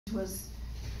was,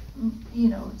 you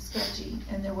know, sketchy,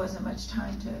 and there wasn't much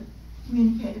time to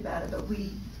communicate about it, but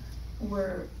we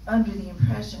were under the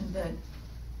impression that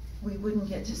we wouldn't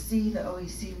get to see the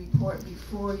OEC report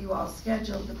before you all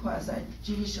scheduled the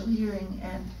quasi-judicial hearing,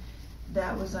 and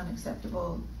that was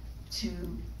unacceptable to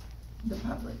the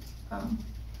public.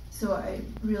 So I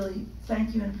really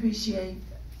thank you and appreciate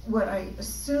what I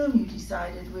assume you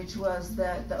decided, which was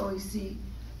that the OEC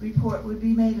report would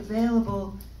be made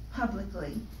available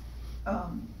publicly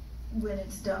when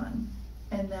it's done,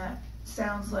 and that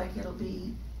sounds like it'll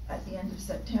be at the end of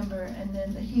September, and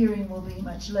then the hearing will be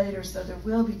much later, so there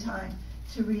will be time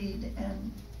to read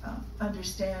and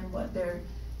understand what their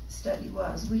study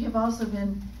was. We have also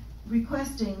been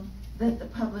requesting that the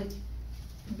public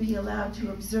be allowed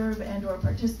to observe and or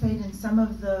participate in some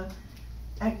of the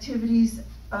activities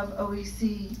of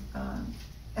OEC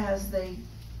as they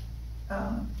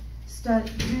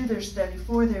do their study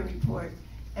for their report,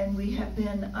 and we have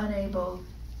been unable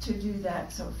to do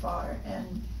that so far,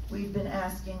 and we've been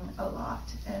asking a lot,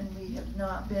 and we have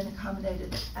not been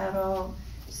accommodated at all,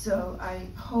 so I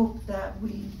hope that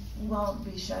we won't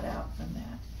be shut out from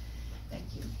that. Thank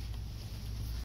you.